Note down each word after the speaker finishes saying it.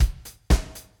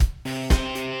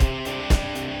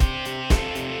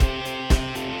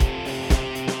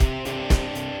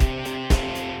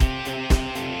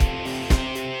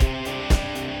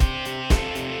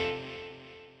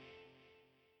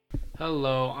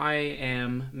Hello, I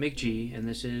am McG, and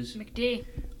this is McD.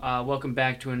 welcome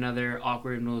back to another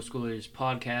Awkward Middle Schoolers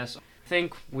podcast. I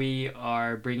think we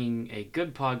are bringing a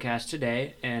good podcast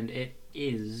today, and it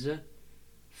is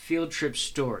Field Trip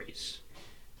Stories.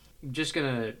 I'm just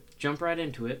gonna jump right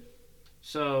into it.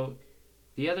 So,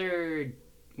 the other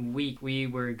week we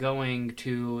were going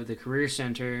to the Career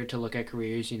Center to look at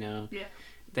careers, Yeah.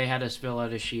 They had us fill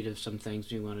out a sheet of some things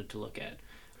we wanted to look at.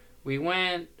 We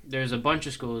went, there's a bunch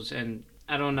of schools, and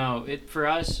I don't know, for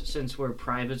us, since we're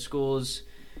private schools,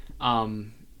 I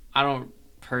don't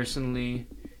personally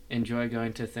enjoy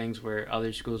going to things where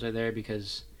other schools are there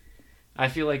because I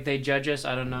feel like they judge us,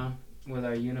 I don't know, with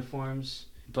our uniforms,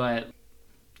 but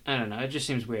I don't know, it just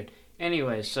seems weird.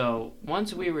 Anyway, so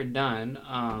once we were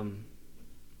done,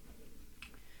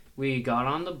 we got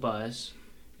on the bus,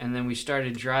 and then we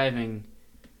started driving,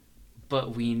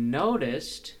 but we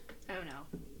noticed Oh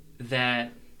no.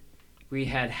 that we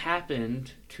had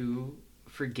happened to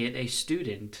forget a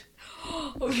student.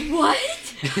 What?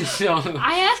 so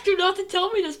I asked you not to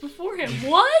tell me this beforehand.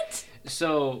 What?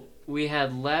 so we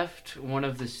had left one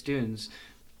of the students.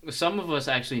 Some of us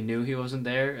actually knew he wasn't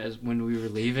there as when we were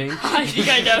leaving. I think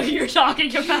I know who you're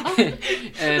talking about.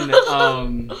 And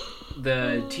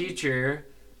the teacher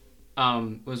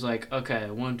was like, okay,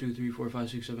 1, 2, 3, 4, 5,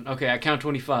 6, 7. Okay, I count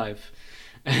 25.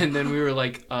 And then we were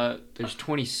like, there's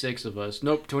 26 of us.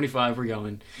 Nope, 25, we're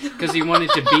going. Because he wanted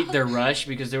to beat their rush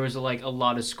because there was like a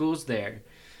lot of schools there.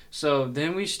 So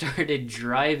then we started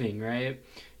driving, right?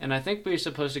 And I think we were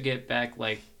supposed to get back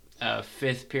like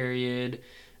fifth period.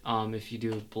 If you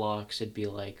do blocks, it'd be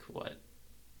like, what,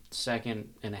 second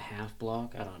and a half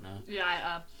block? I don't know.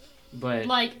 Yeah, But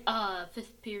like,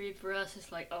 fifth period for us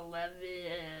is like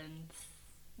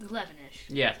 11-ish.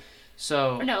 yeah,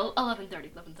 so... Or no,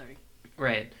 11:30.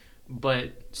 Right,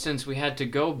 but since we had to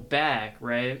go back,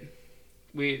 right?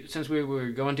 Since we were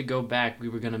going to go back, we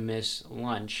were gonna miss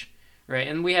lunch, right?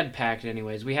 And we had packed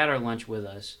anyways. We had our lunch with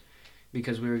us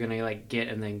because we were gonna like get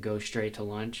and then go straight to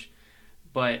lunch.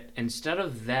 But instead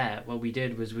of that, what we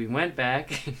did was we went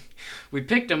back, we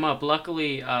picked him up.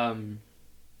 Luckily,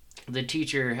 the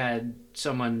teacher had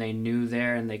someone they knew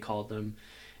there, and they called them,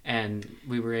 and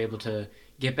we were able to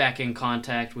get back in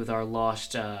contact with our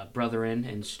lost brethren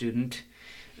and student.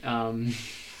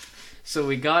 So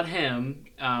we got him.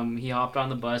 He hopped on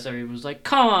the bus. Everyone was like,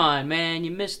 "Come on, man,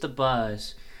 you missed the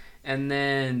bus." And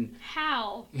then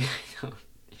How?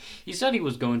 he said he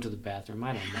was going to the bathroom.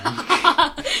 I don't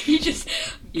know. You just,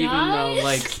 Even though, guys?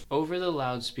 like, over the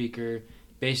loudspeaker,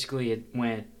 basically it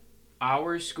went,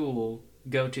 "Our school,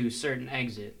 go to certain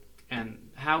exit." And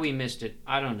how we missed it,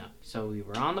 I don't know. So we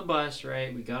were on the bus,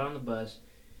 right? We got on the bus.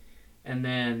 And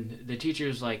then the teacher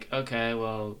was like, okay,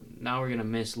 well, now we're going to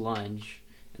miss lunch.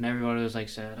 And everyone was like,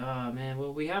 said, oh, man,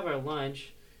 well, we have our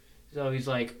lunch. So he's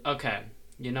like, okay,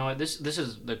 you know what? This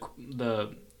is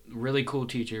the really cool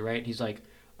teacher, right? He's like,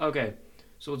 okay,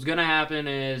 so what's going to happen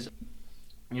is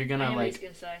you're going to, like,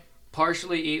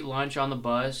 partially eat lunch on the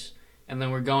bus. And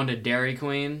then we're going to Dairy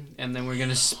Queen. And then we're going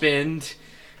to spend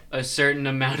a certain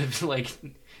amount of, like,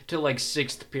 to, like,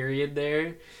 sixth period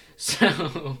there.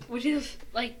 So... Which is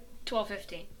like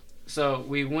 12:15. So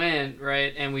we went,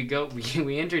 right, and we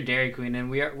entered Dairy Queen, and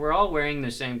we're all wearing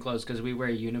the same clothes because we wear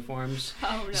uniforms.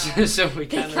 Oh no. So we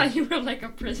They kind thought of... you were like a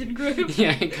prison group.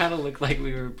 Yeah, it kind of looked like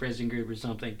we were a prison group or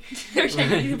something. They're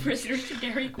taking you prisoners to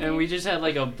Dairy Queen. And we just had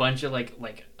like a bunch of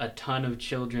like a ton of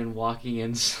children walking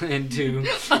into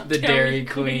the Dairy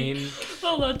Queen.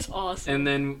 Oh, that's awesome.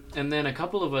 And then a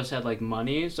couple of us had like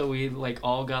money, so we like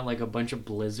all got like a bunch of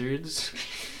blizzards.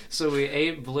 So we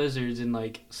ate blizzards and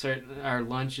like our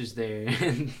lunches there,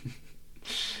 and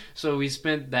so we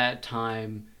spent that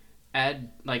time at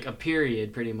like a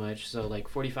period pretty much. So like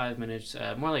 45 minutes,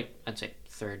 more like I'd say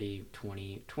 30,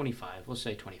 20, 25. We'll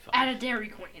say 25. At a Dairy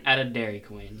Queen. At a Dairy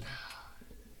Queen.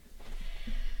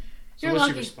 So You're what's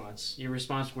lucky. your response? Your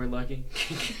response? We're lucky.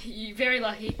 You're very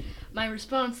lucky. My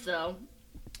response, though,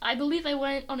 I believe I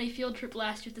went on a field trip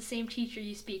last year with the same teacher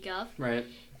you speak of. Right.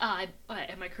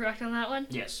 Am I correct on that one?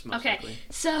 Yes. Most Okay. likely.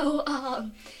 So,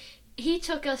 he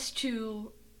took us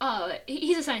to.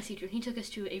 He's a science teacher, and he took us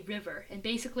to a river. And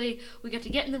basically, we got to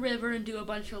get in the river and do a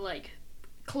bunch of like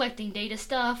collecting data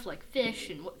stuff, like fish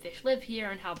and what fish live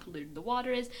here and how polluted the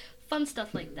water is, fun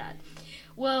stuff like that.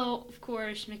 Well, of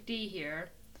course, McD here,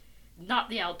 not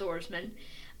the outdoorsman.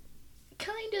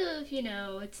 Kind of,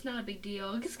 it's not a big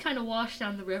deal. It gets kind of washed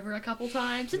down the river a couple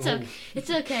times. It's Oh.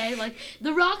 it's okay. Like,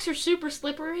 the rocks are super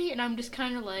slippery, and I'm just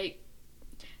kind of like,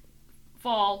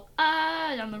 fall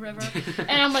down the river. And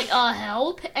I'm like,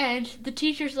 help. And the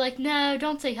teacher's like, no,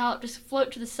 don't say help. Just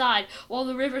float to the side while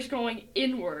the river's going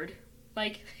inward.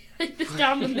 Like, like this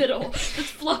down the middle,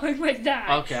 just flowing like that.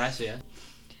 Okay, I see it.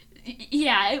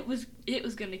 Yeah, it was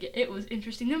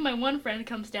interesting. Then my one friend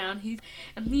comes down,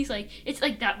 he's like, it's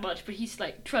like that much, but he's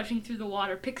like trudging through the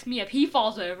water, picks me up, he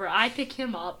falls over, I pick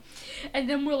him up, and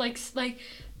then we're like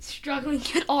struggling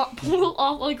to get pull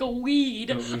off like a weed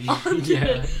onto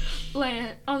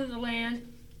the land.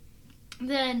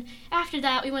 Then after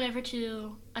that, we went over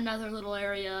to another little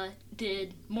area,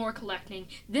 did more collecting.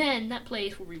 Then that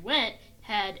place where we went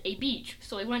had a beach,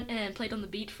 so we went and played on the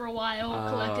beach for a while,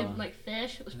 collected like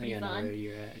fish. It was pretty fun. I know where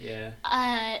you're at.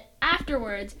 Yeah.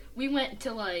 Afterwards, we went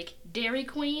to like Dairy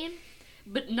Queen,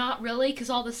 but not really, because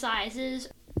all the sizes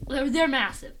they're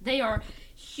massive. They are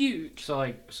huge. So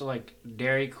like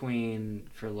Dairy Queen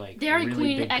for like Dairy really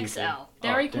Queen big XL. People.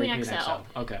 Dairy Queen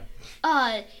XL. Okay.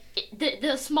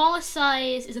 The smallest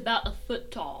size is about a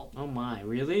foot tall. Oh my,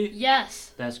 really?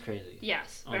 Yes. That's crazy.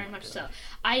 Yes, very much so.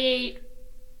 I ate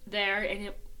there and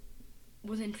it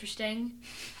was interesting.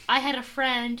 I had a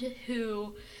friend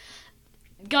who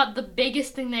got the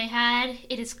biggest thing they had.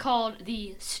 It is called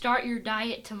the Start Your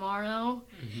Diet Tomorrow,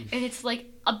 and it's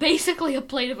like basically a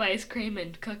plate of ice cream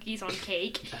and cookies on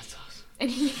cake. That's awesome. And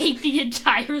he ate the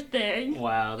entire thing.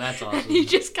 Wow, that's awesome. And he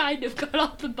just kind of got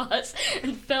off the bus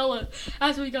and fell.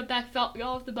 After we got back, got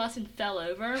off the bus and fell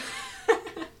over.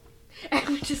 And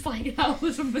we're just like, that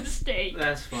was a mistake.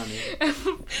 That's funny. And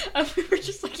we were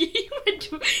just like, he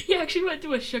actually went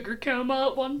to a sugar coma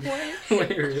at one point.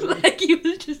 Wait, really? Like, he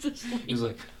was just asleep. He was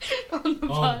like, on the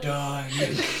bus. I'm dying.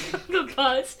 On the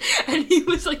bus. And he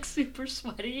was like super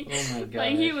sweaty. Oh my god.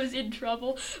 Like, he was in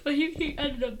trouble. But he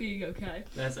ended up being okay.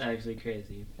 That's actually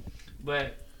crazy.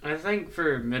 But I think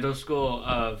for middle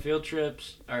school, field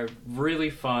trips are really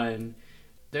fun.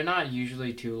 They're not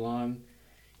usually too long.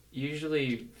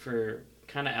 Usually for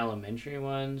kind of elementary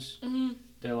ones,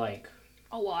 they're like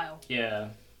a while. Yeah.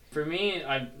 For me,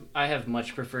 I have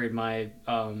much preferred my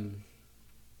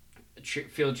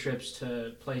field trips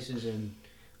to places in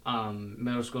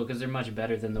middle school because they're much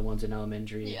better than the ones in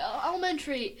elementary. Yeah,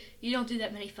 elementary, you don't do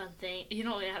that many fun things. You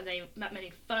don't have that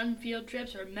many fun field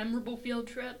trips or memorable field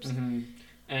trips. Mm-hmm.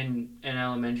 And in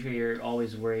elementary, you're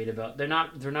always worried about. They're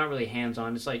not really hands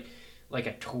on. It's like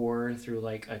a tour through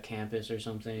like a campus or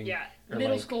something. Yeah,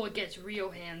 middle school it gets real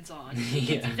hands-on.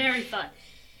 Yeah. It's very fun.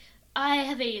 I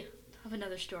have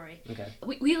another story. Okay.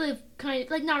 We live kind of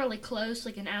like not really close,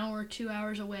 like an hour, 2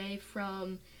 hours away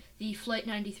from the Flight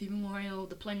 93 Memorial,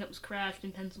 the plane that was crashed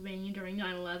in Pennsylvania during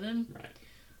 9/11. Right.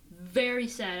 Very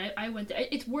sad. I went there.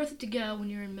 It's worth it to go when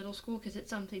you're in middle school because it's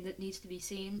something that needs to be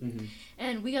seen. Mm-hmm.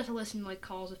 And we got to listen to like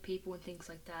calls of people and things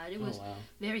like that. It was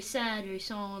very sad, very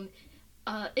solemn.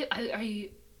 I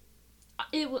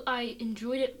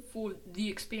enjoyed it for the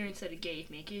experience that it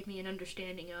gave me. It gave me an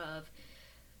understanding of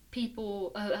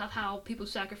people, of how people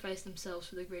sacrifice themselves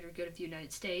for the greater good of the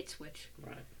United States, which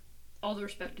all the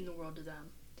respect in the world to them.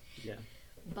 Yeah.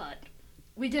 But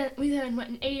we then went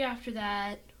and ate after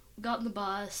that, got in the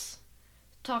bus,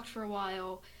 talked for a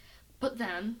while, but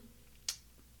then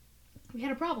we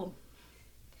had a problem.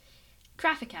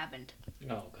 Traffic happened.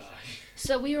 Oh, gosh.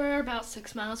 So we were about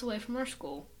 6 miles away from our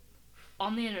school,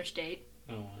 on the interstate,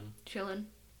 chilling.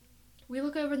 We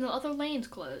look over and the other lane's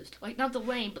closed. Like, not the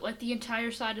lane, but like the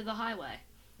entire side of the highway.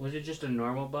 Was it just a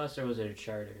normal bus or was it a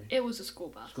charter? It was a school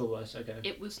bus. School bus, okay.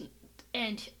 It was,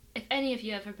 and if any of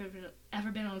you have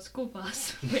ever been on a school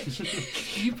bus,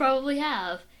 which you probably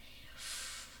have,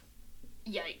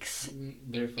 yikes.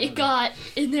 They're fun. It got,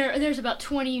 in there, there's about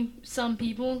 20-some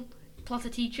people, plus a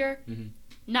teacher. Mm-hmm.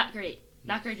 Not great.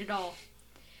 Not great at all.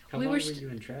 How long were you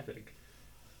in traffic?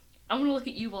 I'm going to look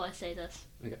at you while I say this.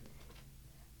 Okay.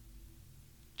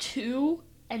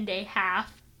 2.5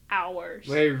 hours.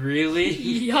 Wait, really?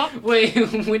 Yup. Wait,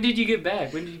 when did you get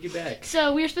back?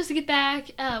 So we were supposed to get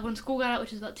back when school got out,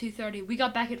 which was about 2:30. We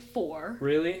got back at 4.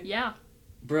 Really? Yeah.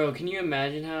 Bro, can you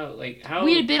imagine how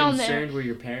we had been concerned on there, were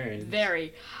your parents?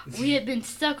 Very. We had been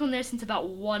stuck on there since about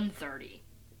 1:30.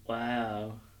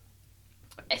 Wow.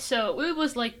 So it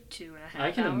was like 2.5 hours.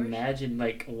 I can imagine,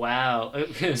 wow.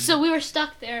 So we were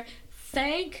stuck there.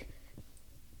 Thank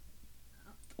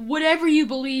whatever you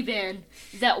believe in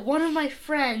that one of my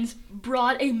friends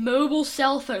brought a mobile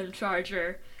cell phone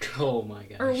charger. Oh my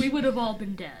gosh. Or we would have all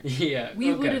been dead. Yeah.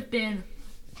 We would have been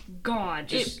gone.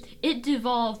 Just, it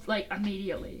devolved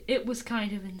immediately. It was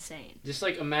kind of insane. Just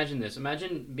imagine this.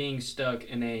 Imagine being stuck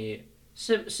in a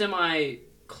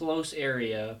semi-close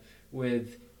area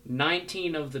with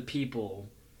 19 of the people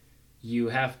you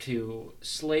have to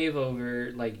slave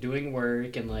over, doing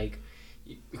work and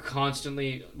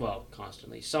constantly,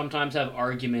 sometimes have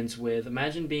arguments with.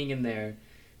 Imagine being in there,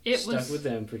 stuck with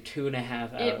them for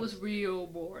 2.5 hours. It was real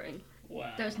boring.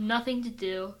 Wow. There was nothing to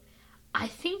do. I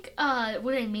think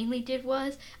what I mainly did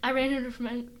was I ran over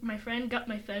from my friend, got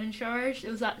my phone charged.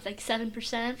 It was at like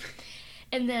 7%.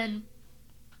 And then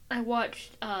I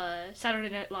watched Saturday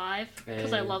Night Live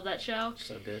because I love that show.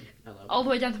 So good. I love it. All the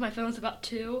way down to my phone was about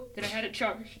 2. Then I had it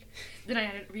charged. Then I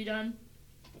had it redone.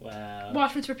 Wow.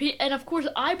 Watch, rinse, repeat. And of course,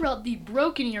 I brought the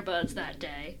broken earbuds that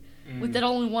day. With that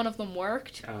only one of them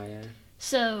worked. Oh, yeah.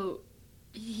 So,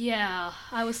 yeah,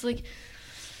 I was like,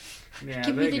 Yeah,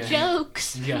 give me the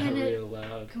jokes. Got And it real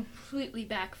loud. completely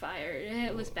backfired.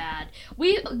 It was bad.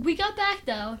 We got back,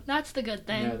 though. That's the good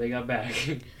thing. No, they got back.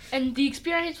 And the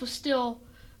experience was still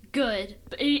good.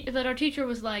 But our teacher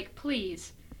was like,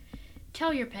 please,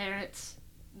 tell your parents.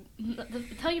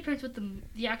 Tell your parents with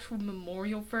the actual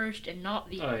memorial first, and not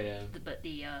the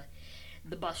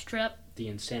the bus trip. The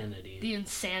insanity. The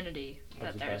insanity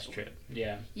of the bus trip.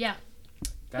 Yeah. Yeah.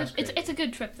 That's it's a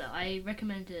good trip, though. I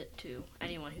recommend it to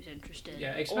anyone who's interested.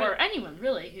 Yeah, or anyone,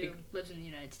 really, who lives in the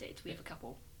United States. We have a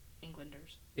couple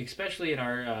Englanders. Especially in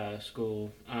our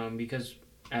school, because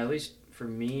at least for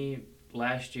me,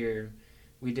 last year,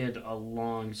 we did a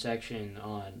long section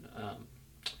on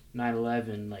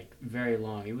 9/11, like, very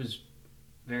long. It was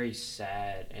very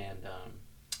sad, and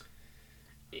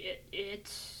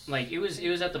it's like it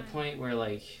was at the point where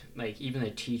like even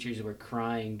the teachers were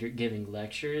crying giving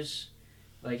lectures.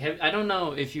 Like, I don't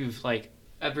know if you've like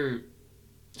ever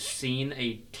seen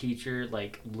a teacher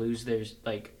like lose their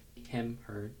like him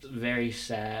her. Very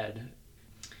sad,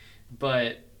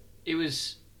 but it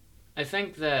was. I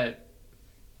think that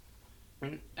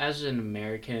as an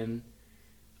American,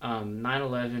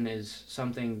 9/11 is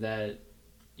something that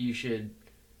you should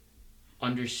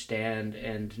understand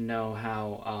and know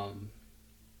how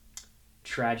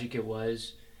tragic it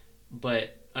was,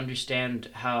 but understand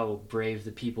how brave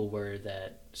the people were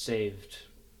that saved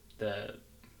the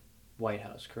White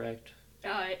House, correct?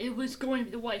 It was going to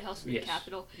be the White House and Yes. the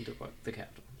Capitol. The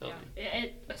Capitol building. Yeah,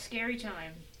 a scary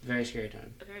time. Very scary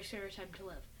time. A very scary time to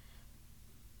live.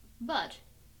 But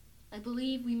I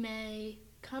believe we may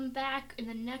come back in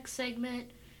the next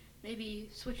segment, maybe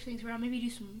switch things around, maybe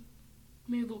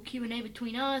a little Q&A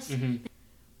between us. Mm-hmm.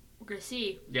 We're going to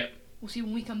see. Yep. We'll see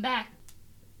when we come back.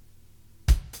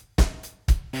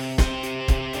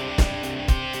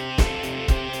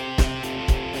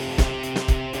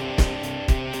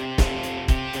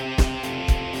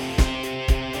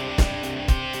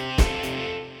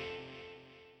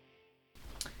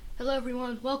 Hello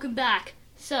everyone, welcome back.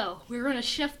 So, we're going to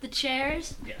shift the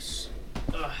chairs. Yes.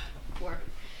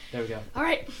 There we go.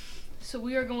 Alright, so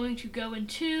we are going to go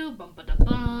into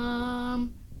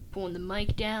bum-ba-da-bum, pulling the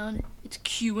mic down. It's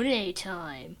Q&A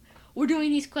time. We're doing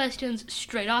these questions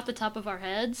straight off the top of our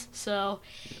heads, so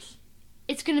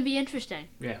it's going to be interesting.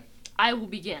 Yeah. I will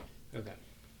begin. Okay.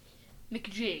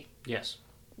 McG, Yes.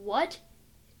 what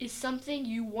is something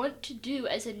you want to do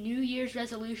as a New Year's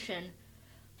resolution?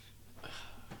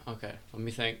 Okay, let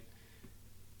me think.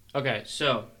 Okay,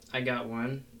 so I got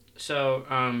one. So,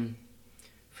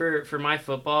 for my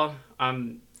football,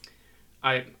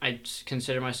 I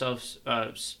consider myself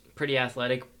pretty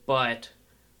athletic, but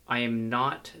I am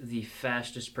not the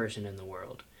fastest person in the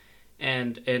world.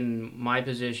 And in my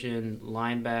position,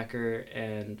 linebacker,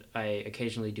 and I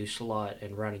occasionally do slot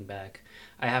and running back,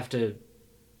 I have to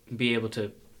be able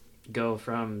to go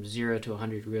from 0 to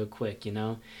 100 real quick, you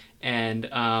know? And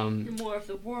You're more of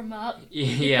the warm-up.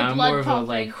 yeah, I'm more of a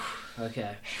like,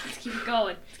 okay. Let's keep it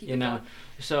going. You know,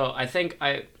 so I think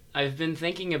I've been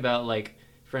thinking about, like,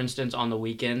 for instance, on the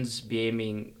weekends,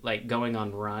 like going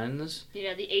on runs.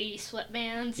 Yeah, the 80s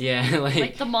sweatbands. Yeah,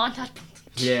 like the montage.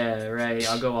 Yeah, right.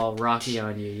 I'll go all rocky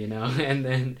on you, you know, and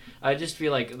then I just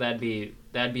feel like that'd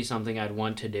be something I'd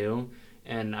want to do,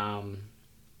 and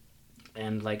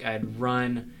like I'd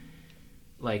run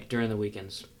like during the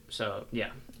weekends. So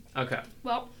yeah, okay.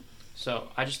 Well, so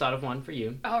I just thought of one for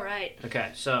you. All right.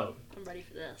 Okay, so I'm ready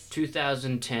for this.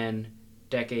 2010,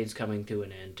 decade's coming to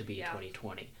an end to be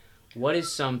 2020. What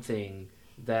is something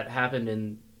that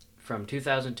happened from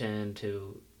 2010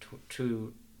 to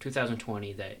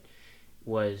 2020 that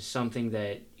was something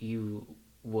that you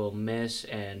will miss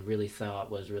and really thought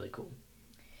was really cool?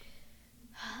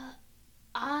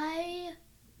 I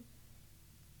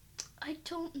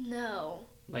don't know.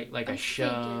 Like I'm a show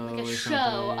thinking, like a or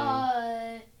show.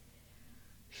 something?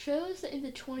 Shows in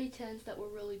the 2010s that were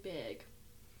really big.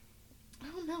 I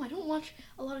don't know. I don't watch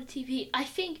a lot of TV. I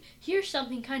think here's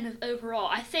something kind of overall.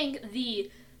 I think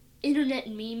the internet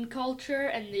meme culture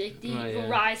and the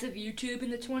rise of YouTube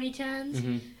in the 2010s,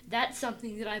 Mm-hmm. that's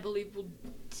something that I believe will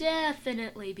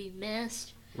definitely be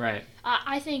missed. Right.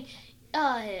 I think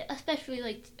especially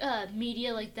like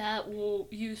media like that will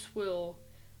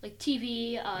like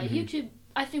TV, YouTube.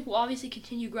 I think will obviously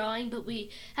continue growing, but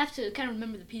we have to kind of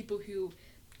remember the people who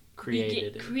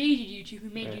created YouTube, who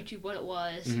made YouTube what it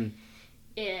was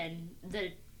in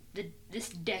this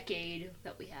decade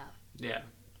that we have. Yeah,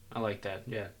 I like that.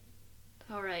 Yeah.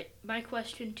 All right, my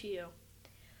question to you: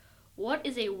 what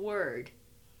is a word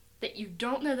that you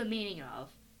don't know the meaning of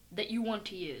that you want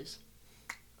to use?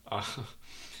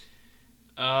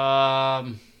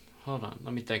 Hold on.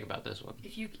 Let me think about this one.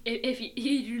 If you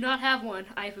do not have one,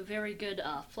 I have a very good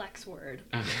flex word.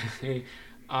 Okay.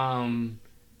 I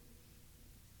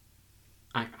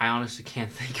honestly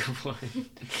can't think of one.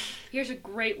 Here's a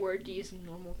great word to use in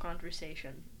normal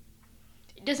conversation.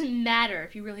 It doesn't matter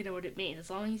if you really know what it means,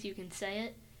 as long as you can say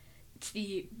it. It's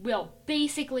the,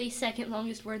 basically second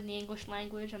longest word in the English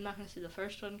language. I'm not going to say the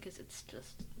first one because it's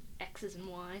just X's and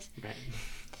Y's. Right.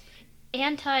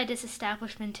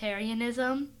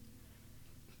 Anti-disestablishmentarianism.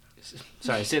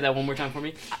 Sorry, say that one more time for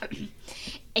me.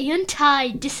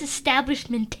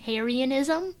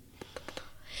 Anti-disestablishmentarianism.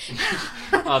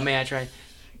 May I try?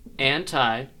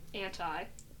 Anti.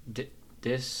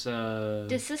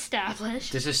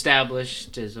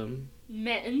 Disestablishedism.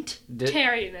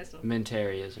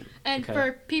 Mentarianism. And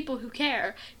for people who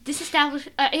care,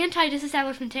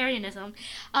 anti-disestablishmentarianism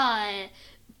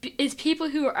is people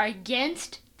who are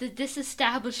against the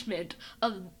disestablishment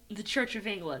of the Church of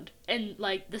England in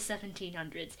like the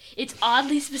 1700s. It's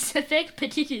oddly specific,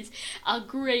 but it is a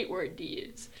great word to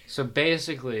use. So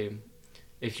basically,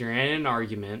 if you're in an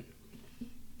argument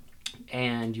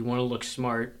and you want to look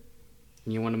smart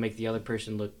and you want to make the other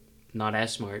person look not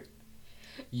as smart,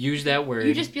 use that word.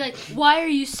 You just be like, why are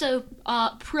you so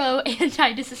pro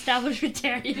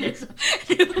anti-disestablishmentarianism?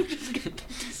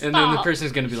 And then the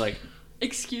person's going to be like,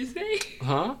 excuse me?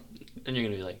 Huh? And you're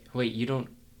going to be like, wait, you don't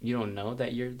know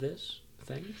that you're this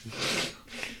thing?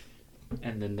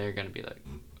 And then they're going to be like,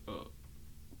 oh,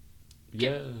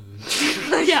 yeah.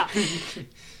 Yeah.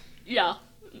 Yeah.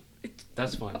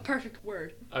 That's fun. A perfect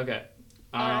word. Okay.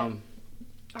 All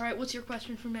right, what's your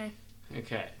question for me?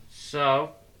 Okay,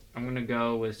 so I'm going to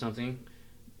go with something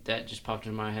that just popped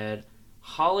in my head.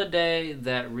 Holiday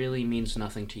that really means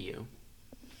nothing to you.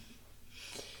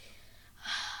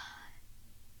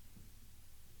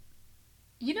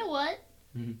 You know what?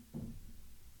 Mm-hmm.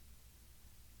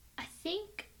 I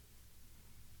think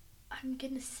I'm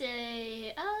going to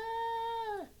say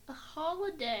a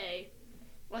holiday.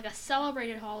 Like a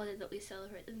celebrated holiday that we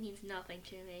celebrate that means nothing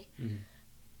to me. Mm-hmm.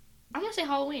 I'm going to say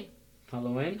Halloween.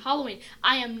 Halloween? Halloween.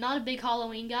 I am not a big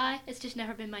Halloween guy. It's just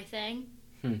never been my thing.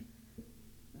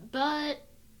 But,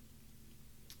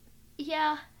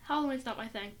 yeah, Halloween's not my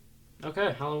thing.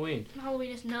 Okay, Halloween.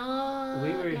 Halloween is not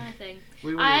my thing.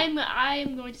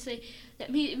 I'm going to say that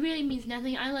it really means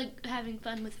nothing. I like having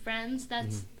fun with friends.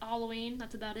 That's Halloween.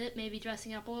 That's about it. Maybe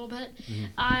dressing up a little bit.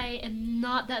 I am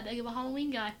not that big of a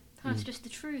Halloween guy. That's just the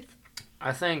truth.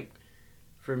 I think,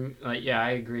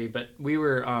 I agree. But we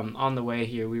were, on the way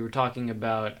here, we were talking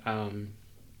about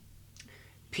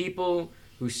people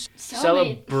who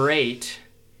celebrate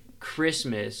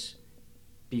Christmas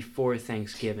before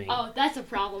Thanksgiving. Oh, that's a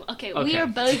problem. Okay. We are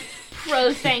both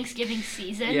pro Thanksgiving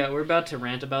season. Yeah, we're about to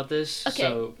rant about this,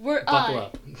 so buckle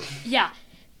up. Yeah.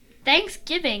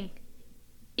 Thanksgiving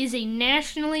is a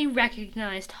nationally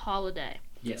recognized holiday.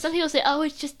 Yes. Some people say, oh,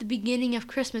 it's just the beginning of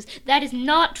Christmas. That is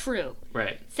not true.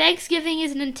 Right. Thanksgiving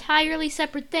is an entirely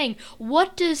separate thing.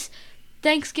 What does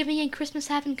Thanksgiving and Christmas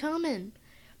have in common?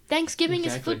 Thanksgiving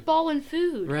is football and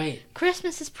food. Right.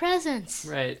 Christmas is presents.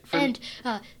 Right. And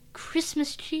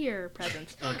Christmas cheer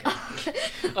presents. Okay.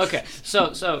 Okay.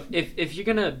 So if you're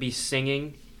gonna be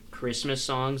singing Christmas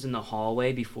songs in the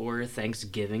hallway before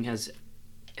Thanksgiving has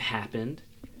happened,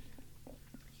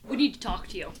 we need to talk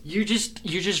to you. You're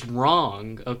just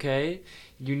wrong. Okay.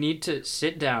 You need to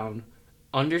sit down,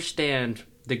 understand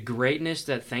the greatness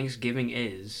that Thanksgiving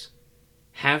is,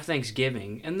 have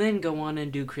Thanksgiving, and then go on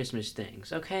and do Christmas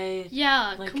things. Okay.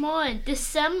 Yeah. Come on,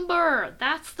 December.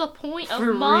 That's the point of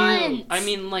months. Real. I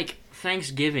mean, like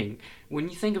Thanksgiving. When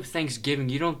you think of Thanksgiving,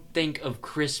 you don't think of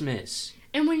Christmas.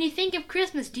 And when you think of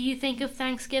Christmas, do you think of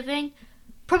Thanksgiving?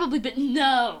 Probably, but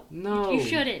no. No. You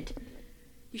shouldn't.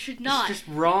 You should not. It's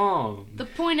just wrong. The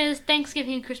point is,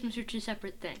 Thanksgiving and Christmas are two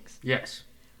separate things. Yes.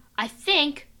 I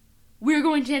think we're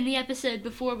going to end the episode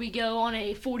before we go on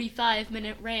a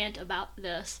 45-minute rant about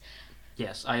this.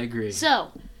 Yes, I agree.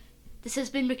 So, this has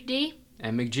been McD.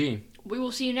 And McG. We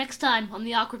will see you next time on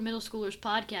the Awkward Middle Schoolers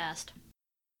podcast.